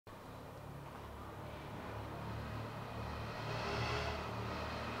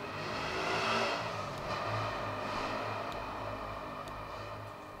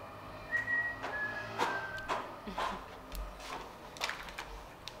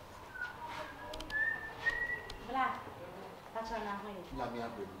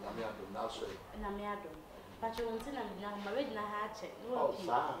Namiado, now say. Namiado. But you won't tell me now, my red na hatchet. Oh, sir.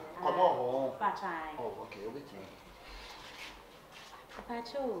 Come on. Patine. Oh, okay, wait a minute.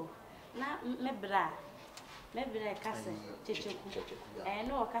 Pacho. Na mebra. Mebra castle. Kyekyeku. I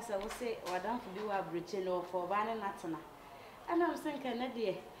know a castle will say, or don't do a bridge or for banning natana. And I'm thinking,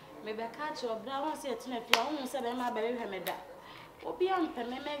 Nadia, maybe catch your brown say to me if you almost said, my baby, Hameda. Or beyond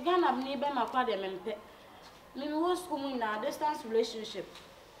me, may gun up neighbor my father and pet. Me was school in a distance relationship.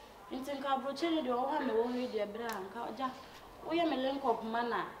 In think I'll pretend you all have me only dear brown. We am a link of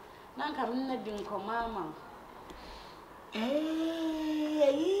manna. None come in the command.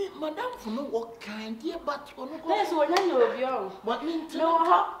 Eh, madam, for no what kind, dear, but there's one of you. But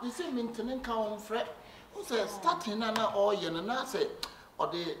no, the same maintenance count fret. Who says starting an oil and I said, or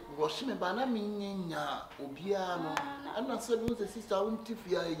the washing banana meaning ya, Obiano. I'm not saying the sister won't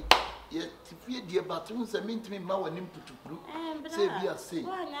tifia yet, tifia dear, but who's a mean to me, ma and him to prove. Say, we are saying,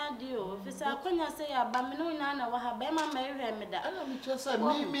 why not do? If it's a when I say, but no, Nana, what have Bema married me that. I'm just a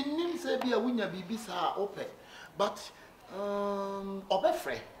name say, be a winner, be bizarre open. But,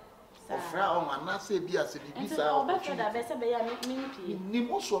 Obefre. Frau, and I say, be as if it's our better be a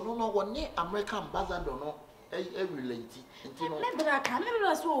Nimoso, no one near American ambassador, no, a related. Maybe I can't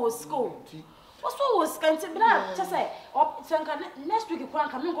remember school. What's was going to be just say, next week, you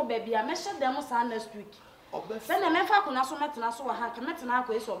can't come and baby. I mentioned them next week. Then I never could also met and also had committed an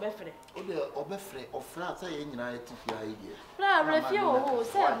acquaintance or Befre. Obefre or France, I united the idea. Now, refuse,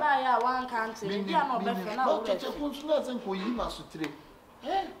 said by our one country, maybe I'm not better now. Nothing for you must treat.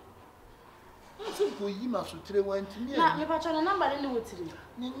 Eh? Nothing for you must treat when to me. Not a number in the woods.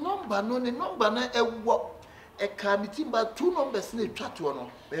 Number, no, the number, a walk. A committee, but 2 numbers in the chat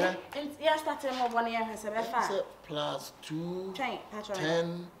one. Yes, that's a 1 year has a plus 2,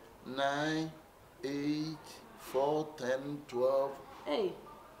 10, 9, 8, 4, 10, 12. Hey,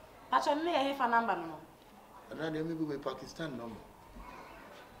 Patron may have a number. And then maybe with Pakistan number.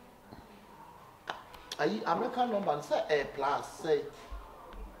 American number, say a plus, say.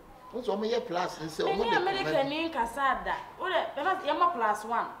 What's on me a plus? And say, American name Casada. What a plus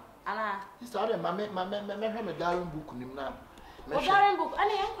 1. Anna, he started my darling book. Oh, darling book. And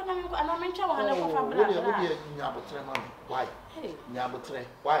I mentioned why? Nyabotre,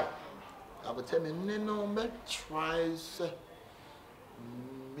 why? I would tell me, no, me tries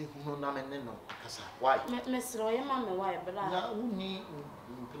me no nameneno. Why? Miss Roy, Mamma, why? But I need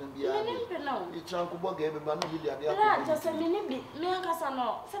it's Uncle Bog gave a banner with the other. Just a minute, me and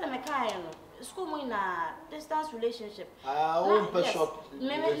Cassano, said a mechanic. School in a distance relationship. Short.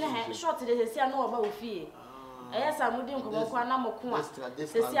 Short to the sea, know about fee. Yes, I'm moving from Quanamo. The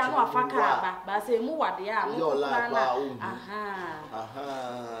sea, I know a faca, but I say, move what they are. Your life.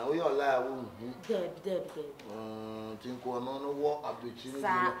 Aha, we all lie. Dead. Think one on the war of the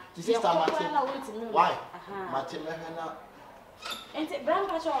children. Why? Martin, ain't it brown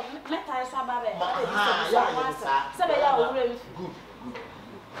patch of metal? Good.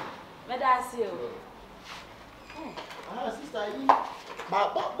 Medasio. Sister,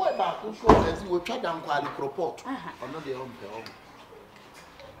 but boy, back who shows as you will try down quality proport. Or not the home.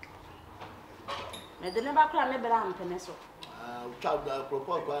 May the never cry, maybe I'm peneso. Child, the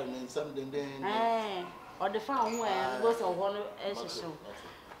proport and something then. Or the farm where was a one show.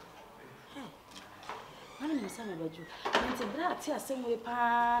 I don't know something about you. And to brat here, same way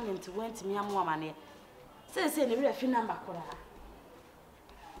pan and to went to me a woman. Say, the real fin number.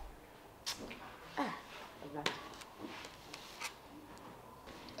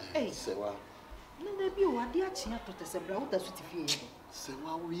 Hey, say what? No, baby, what dear China to say, brown, that's what you feel. Say,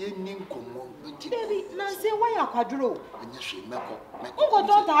 what we ain't in common. Baby, now say why I quadro. And you should make up. Oh,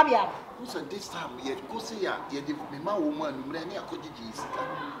 don't have ya. Who said this time we had go say, ya did me my woman, many a cottages.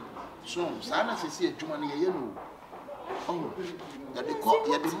 So, Sana says, you money yellow. Oh, that the court,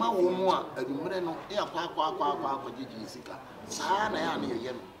 yet the my woman, and the Moreno, air papa, Jessica. Sana and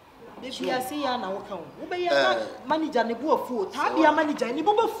yellow. Maybe I see ya now. Obey manager and go for Tabia manager and you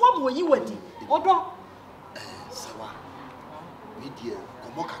form where you went. Odo Sawa, we dear,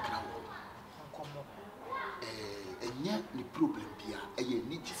 Comoca crown. And yet the problem here, a ye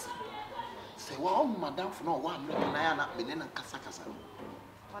need to say. Say, well, Madame for no 1 million Nayana, Melena Casacasa.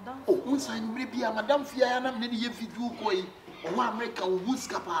 Oh, once I may be a Madame Fiana, maybe if you do go, or 1 American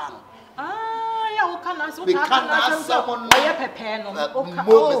Wooscapano. Ah, can I someone lay a pen on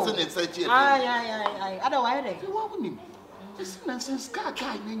the such a aye. Otherwise, what would him? This nonsense car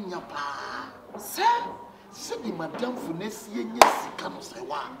in your pa. Sir, said the Madame Funessi, and yes, cannot say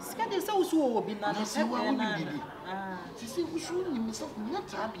what. Scan is also will be not as I want. She said, we should himself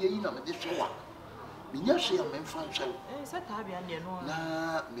not have ye in a shower. Minya she am fan shall. Say Tabby and no.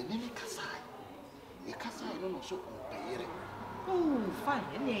 Na menini kasai. E kasai no so payere. Oh, fine.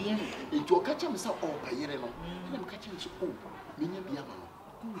 Yeah. Into a catch him so payere no. I'm catching so minya biama no.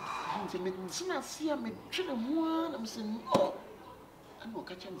 Good. Me sina see me twene ho am say no. And no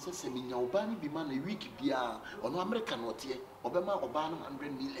catch him say minya oba ni bi ma na week bia ono America no tie. Obema oba no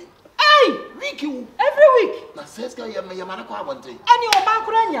 100 million. Hey, Week every week. na seska yamane kwa abonte. Any oba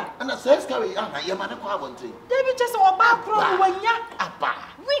kuranya. Na seska we yamane kwa abonte. David just oba kuro wanya. Aba.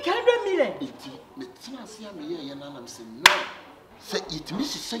 Week 100 million. Iti me tina sia me ye na nam se no. Se it mi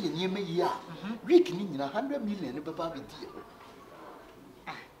se ye niema yi a. Week ni nyina 100 million ne baba bi die.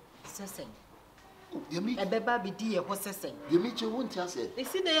 Ah, sesen. Yemi Ebeba bi die ho sesen. yemi che wonti ase. They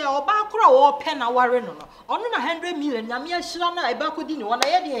see the oba kuro wo pen na ware no no. Ono na 100 million nyame ahira na eba kodi ni wona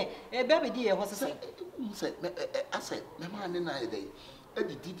ye de eba bi die ho sesen. Se ase me ma ne na ide.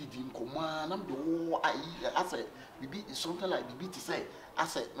 Didi nkoma nam de wo ai ase bibi something like bibi to say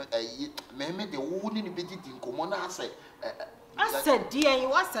ase me de wo ni be didi nkoma na ase Ase die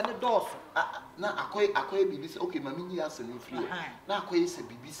you ase ne doso. na akoy bibi say okay mami ni ase no free na akoy say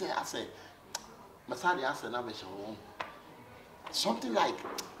bibi say ase masade ase na be shawo something like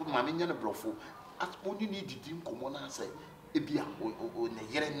mami nya na brofo as oni ni didi nkoma na ase ebia o ne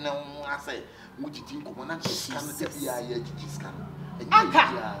yere na ase wo didi nkoma na scan de bia ya didi scan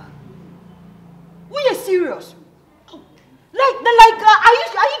Aka. We are serious. Like are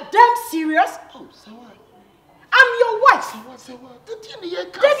you damn serious? Oh, so what? I'm your wife. So what? Debbie,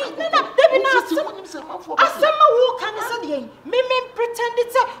 Asema wo kan say dey. Me pretend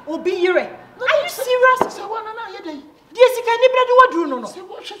it say obi yire. Are you serious? So what na ye dey? Dey sika ni brado wadru no no. So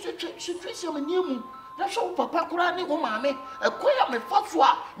what situation me niemu. Na show papa kura ni wo maame. Ekoya me fa so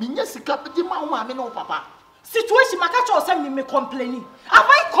a me nya sika di ma wo maame na wo papa. Situation makacho say me complaining. Have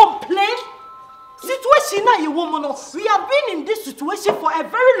I complained? Situation na you woman no. We have been in this situation for a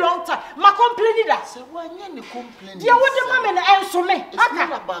very long time. Ma complaining that. So why you complaining? Dia wo de mama na enso me. It's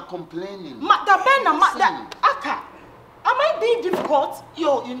not about complaining. Aka. Am I being difficult?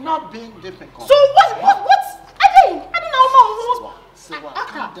 Yo, you're not being difficult. So what? I didn't know. Say what?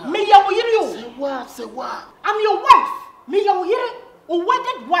 Aka. Me ya wo yire. Say what? I'm your wife. Me ya wo yire. O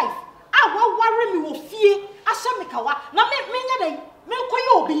wedded wife. Wa worry me wo fie. Asha me kawa. Na me nya dey. Me koye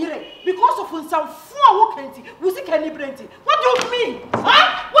obi yire because of some fool wo kanti. We see can brenti. What do you mean?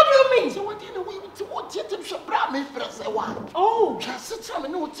 Huh? What do you mean? So what do you know? What you tell me bra me press wa. Oh, just tell me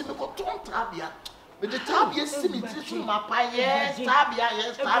no ti me ko ton tabia. Me the tabia si me ti so ma pa yes tabia.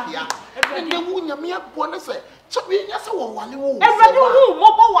 And the wo nya me abo na say chabe nya say wo wale wo. Everybody who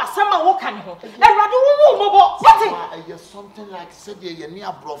mobo wasama wo kan ho. Everybody who mobo. What is something like said ye ni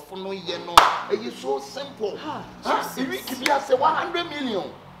abrofo no ye no. It so simple. The week be say 100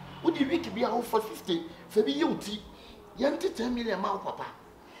 million. Wo the week be for 50. Fe bi ye uti. Ye nti 10 million ma papa.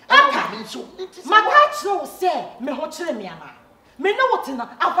 Aka me so. Maka no say me ho kire me ana. Me know what na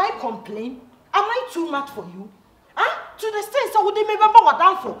have I complained? Am I too much for you? To the extent so would they remember what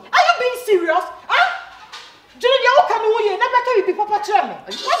down for? Are you being serious? Julie, how can you hear? Never can be papa chairman.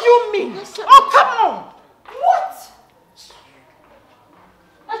 What do you mean? Oh, come on. What?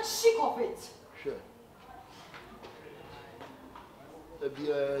 I'm sick of it. Sure.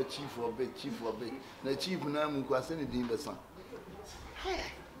 Be chief of big. The chief na mu kwa se ne din besan. Hey.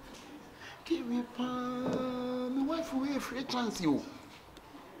 Give me pa. My wife we free chance you.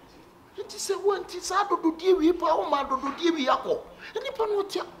 It is a one tis a do die we pa o ma do die we yakọ. Any pa no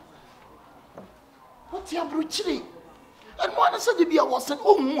tia. What ya bruchiri? And one said the bia was an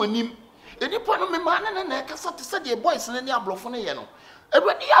own anim. Any pa no me man na kasa te said the boys na ni ablofo na ye no.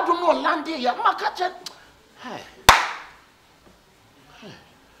 Everybody I don't know land here ya maka che. Hey.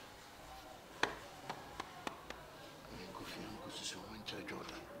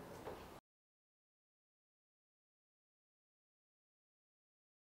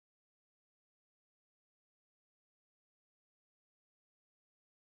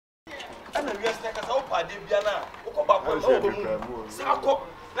 ana wiase na kasa wo pade bia na wo ko ba ko mu sako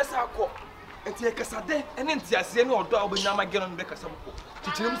na sako enti e kasa de ene enti ase ne odo a wo benya ma gero no be kasa boko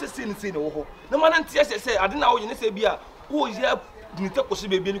tichirim se ne wo ho na ma na enti ase se ade na wo yene se bia wo ye dinite ko se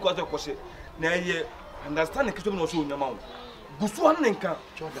be bi ni ko se ko se na ye understand ke to no so nyama wo gusu an nka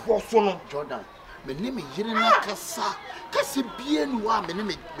fo so no Jordan me ne me yire na kasa bie ni wa me ne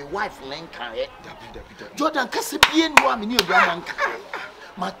me wife na nka ye Jordan kasa bie ni wa me ne Ewurama nka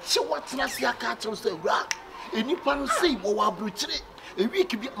ma che watena se aka che se Ewura enipa no sei wo wa bruchire e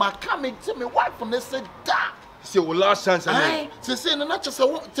week bi ma ka me te me wife na se da se wo last chance na se na che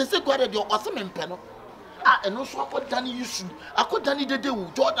se se kware de o se me mpe no and also akɔdane yusu akɔdane dede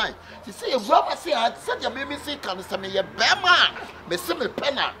wo Jordan ti say Ewurama say a said ya me say kan say me ye bema me say me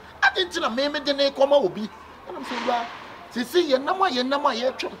pena adentina me de ne koma obi and I'm saying ba ti say ye nam ye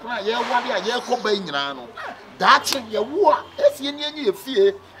twempra ye wade a ye kɔba nyina no daache ye wo a esi ye ni ye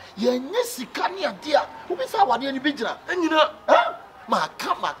fie ye nye sika ne ade a obi say wade ni bi gyina anyina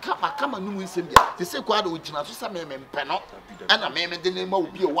maka no mu nsem dia te se kwa da ogina so sa me mpe no ana me de ne ma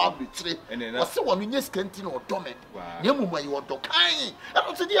obi e wa betire o se wono nye skanti no odome ne mu mai odokan e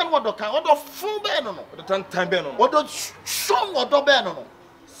no se dia no odokan odo fun be no no odo tan be no odo shon odo be no no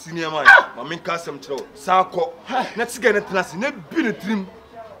senior man ma men ka sem tro sa akọ na tige ne tenase na bi ne trim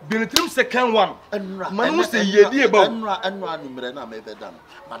second one manu se yedi e ba anra ni mre na me be dan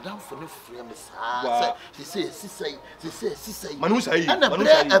madam for no free me sa say say manu say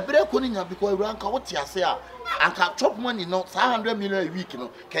ebre ko ni nya because ranka what ase a anka chop money no 100 million a week no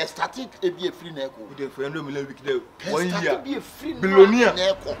can start it e be free na eko dey 400 million a week dey 1 year start be free billionaire na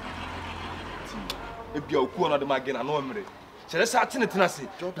eko e bia oku na de magena no mre chere sa tene tenase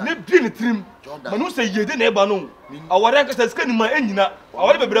ne bi ne trim manu se yede na e ba no awore nka sika ni ma enyina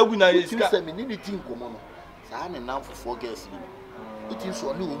awore bebra gu na sika se me ni tin komo no sa ne nan fofo gas ni utin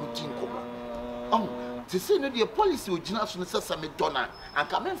so ne wo mu tin komo te se no de policy ogina so ne sesa me dona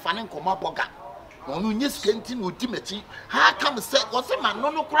anka me mfa ne komo aboga no nye skanti no di machi ha kam se wo se ma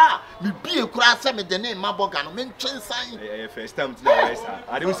no kra me bie kra se me de ne ma boga no me ntwensan first time tina wa esa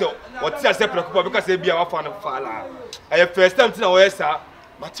ade we say what ti ase preocupa because e bia wa fa no fala first time tina wa esa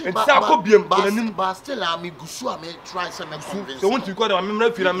ntsa ko biem konanim but still am gusu am try some convince so want to go da me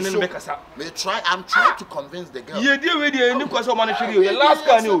mra fira me ne be kasa I'm trying to convince the girl ye die we die ni kwaso ma no hwere the last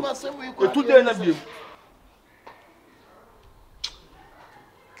can you etu dey na biem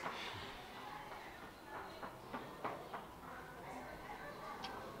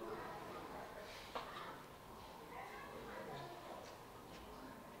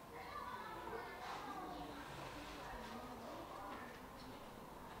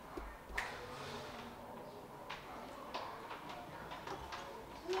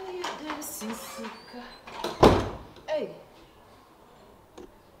Hey.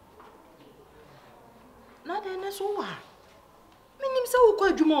 Nada na so wa. Minim se wo kwa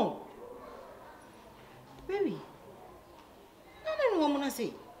adwuma. Baby. Nada no wo na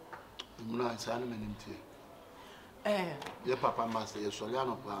say. Muna sa na menim tie. Ye papa ma say so ya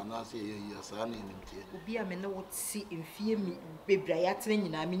no pa na say ye sa na menim tie. Obi a me na wo ti mfie mi bebra ya tene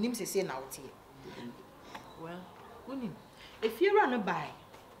nyina minim se na wo tie. Well, unim. If you run a buy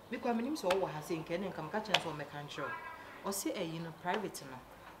because my name is all has in Kenny and come catch us on my control. Or say a private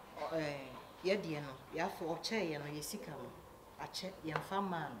no. Yediano, ya for chair and ye sick a check young farm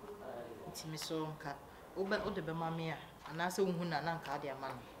man. It's me so cat. Oba the Bemamia, and I say Huna and Cardia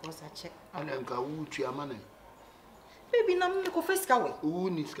man. Was a check. And then go to your money. Baby, no make a face away. Who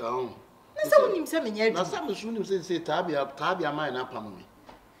needs go? That's how him 7 years. Now, some soon say Tabia mine up on me.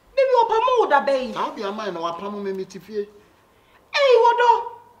 Baby, Opa Moda Bay. Tabia mine or Pammy me tifie. Hey, what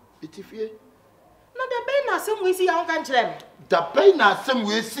do? Itifie. No, the bay na some we see young country. The pain na some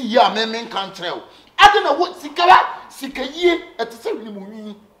we see ya men country. I don't know what Sika ye at the same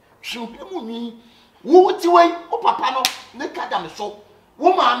mummy. She'll be mummy. Woo ti way, o papa no, neka dame so.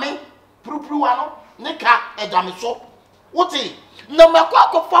 Wo mame, pruano, neka edame so. What e? No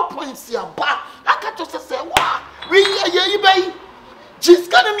makwa 4 points ya ba. Aka to say wa. We ye bay.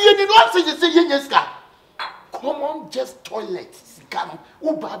 Jiska na me ni no say yenyeska. Come on, just toilet. Sikano,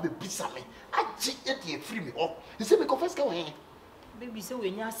 o ba be bisame. Aji e free me up. You say me confess ka we. Baby say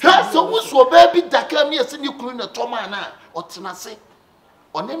we nya. So wo so baby daka me ase ni kunu na toma na otena se.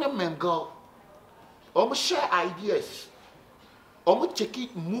 Onene men girl. Omo share ideas. Omo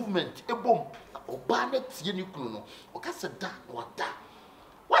check movement ebom. Oba na tie ni kunu no. Oka se da no da.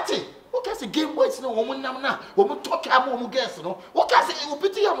 What it? Oka se game boys no omo nam na. Omo talk am omo girls no. Oka se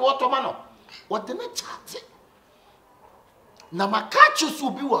opiti am otoma no. What the na chat. Na makachu so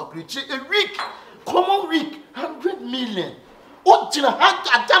bi wa preach a week. Common week 100 million. Ojina hand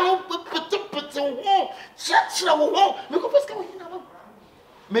adano pete ho. Chachira ho. Me ko first ka wo hina ma.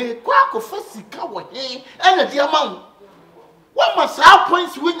 Me kwa ko fasika wo he. Ena dia ma wo. Wa ma sa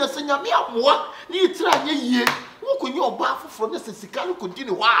points we nya senya me amoa. Ni tira nya yie. Wo ko nya oba afoforo na sika no ko di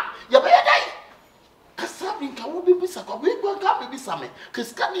ni wa. Ya be dai. Kasa bi nka wo bi bisa ko we gba ka bi bisa me.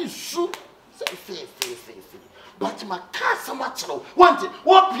 Kasika ni su. Say. But my car so much low. Want it?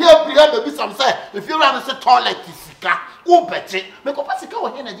 What behind baby some say? If you run a toilet is sika, who bet it? Make up a sika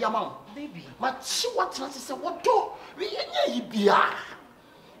or hen a diamond. Baby. But she wants to say, what do? We ain't ibia.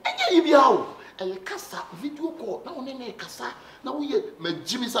 And ye ibia. And casa video call. Now, Nene Casa. Now we make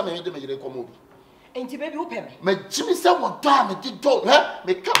Jimmy some of them. Enti baby wo pɛ me. Me Jimmy say what do me did do.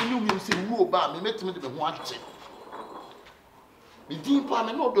 Me come new me say wo ba me met me de ho agye. Me din pa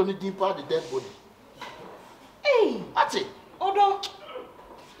me no do ni din pa the dead body. Hey, Ati. Odo.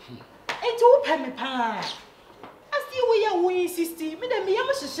 Enti wo pɛ me pa. Asi wo ya wo insist. Me dem me yam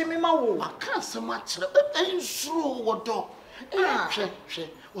hyehyɛ me ma wo. I can't say much. Ensuro wo do. Hwe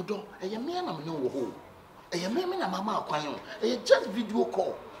odo eye me na me wo ho. Eye me na mama akwan yo. Eye just video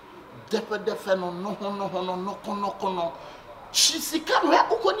call. Defe no. Shisika no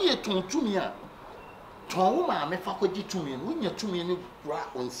akoni etuntumi a. Ton wo ma me fa kwaji tumi no nya tumi ni kura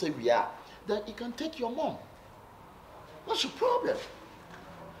on sewia. Then you can take your mom. What's your problem?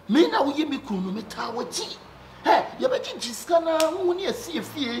 Me na wo ye me kunu me ta waji. Hey, you be sika na wo ni asi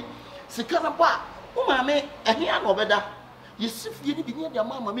efie. Sika na ba. Wo ma me ehe a no beda. Yesifie ni bi ni dia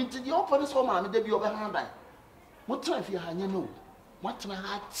mama me nti dia opa ne so ma me da bi obehandan. Mo tra fie ha nya no. What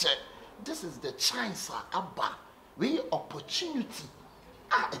ha che. This is the chance abba. We opportunity.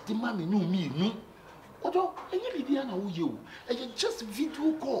 Edima me no me nu. Odo enye bibia na wo ye o. Eye just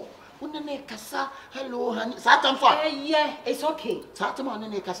video call. Unene kasa hello honey. Satam so. Yeah, it's okay. Satam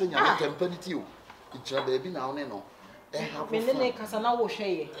unene kasa nya tempanity o. Ichira baby na one no. Me nene kasa na wo hwe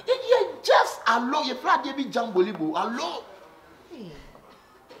ye. Yeah, just allo ye pra de bi jambolibo. Allo.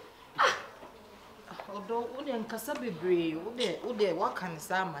 Odo wo de nkasa bebre wo de wakan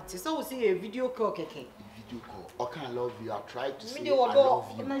sa mate so wo see a video call keke Video call. Okay, I love you. I try to say me I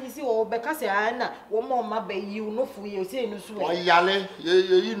love you. na you see wo be ka say na wo mo ma be yi no fu ye say no so Oh yale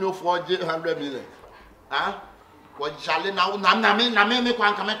you know for 100 million. Ah? What yale na me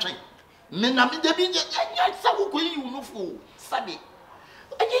kwa nka metwen. Me na me de bi nya sa wo ko yi no fu. Sabi.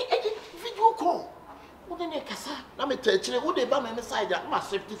 Eje video call. Wo de ne kasa na me ta kire wo de ba me side ma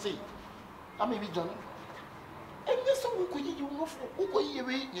safety say. I'm a vision. And yes, who could you know for who could you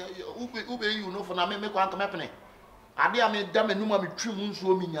be you know for na me kwa company. Ade am dam enuma me twi mu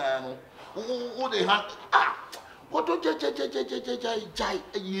nso mi nya who they have what do jai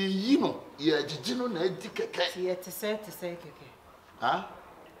ye no ye jiji no na adi keke. ye te say keke Huh?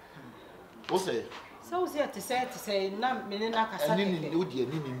 What say? so say te say na me na kasa Ni keke no de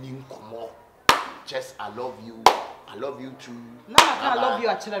ni nkomo. Just I love you too. na I love you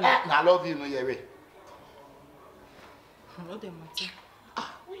actually Na I love you no ye we. no dem mate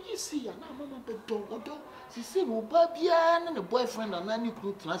When you see ya na mama odo she say no ba bia na the boyfriend and any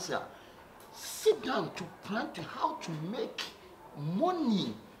crew transfer. Sit down to plan to how to make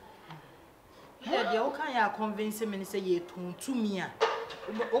money. yeah dia wo kan ya convince me say ye tontu mi a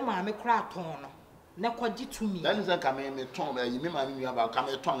o ma me kra ton no na kwaji tumi That is a come me ton me me ma me about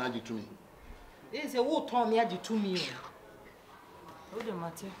come ton na di to me. they say wo ton me agi tumi o de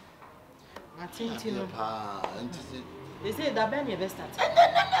mate ntino they say that ben ye best start And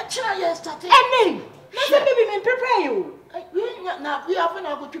then try yes start. any let's baby me prepare you We have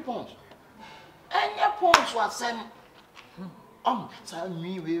na go 2 pounds. Enya pounds was sem. Say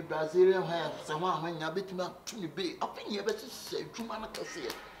me we Brazilian hair someone when ya betima to me be up in ye better say tuma na kase.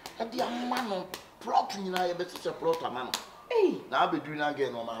 E dia man plot nyina ye better say plot man. hey Na be do na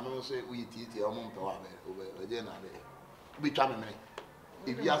again no ma no say we titi o mo mpe wa be je na be. Be twa me me.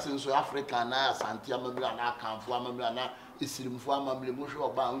 Ebi asenso Africa na Asante amamla na Kanfo amamla na Esirimfo amamle mo hwe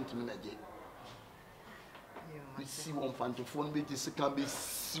oba ntumi na je. We see one fantophone be this can be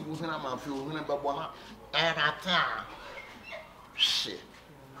see wo na ma fe wo na babo ha. Mata. Shit.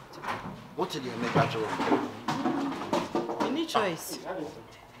 What did you make that? any choice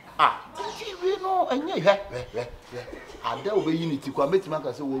We know enye hwe. Ada obeyi ni ti kwa metima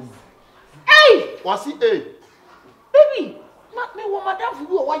ka se wo. hey Was it baby me wo madam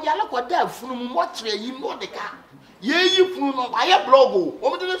fu wo yale kwa da funu mu mo kire yi no de ka. Ye yi funu no aye blog o. O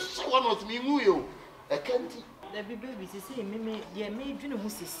me de se wo no me ngu yo. E kanti the baby say me me dwene ho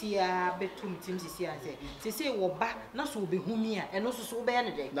sisia betum tim sisia say wo ba na so obehu mi a eno so wo be ya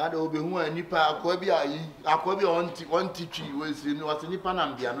ne de na da obehu anipa akwa bi ayi akwa bi onti twi we si no wase nipa na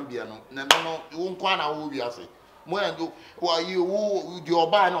mbia no na no wo nkwa na wo wi ase mo endo wa yi wo di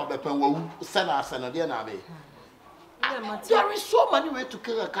oba na obepan wa wu se na ase no de na be. There is so many way to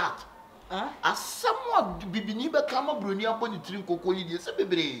kill a cat. As someone bibini be kama broni aboni tiri nkoko yi de se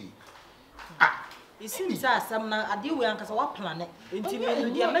bebre. it seems as some na ade we ankasa wa plan enti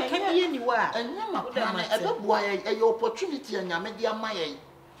me dia meka bi ni wa Enya ma plan e be boa ye opportunity anyame de amaye.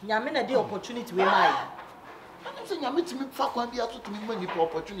 nyame na de opportunity we mai I say nyame timi fa kwa bi atoto mi ma ni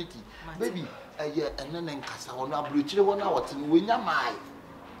opportunity. Baby eye enene nkasa wono abrochire wono awotini we nya mai.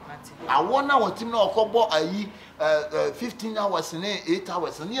 Awon na wotim na okobo ayi 15 hours ne 8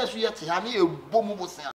 hours ne yeso ye te ha ne ebom bosen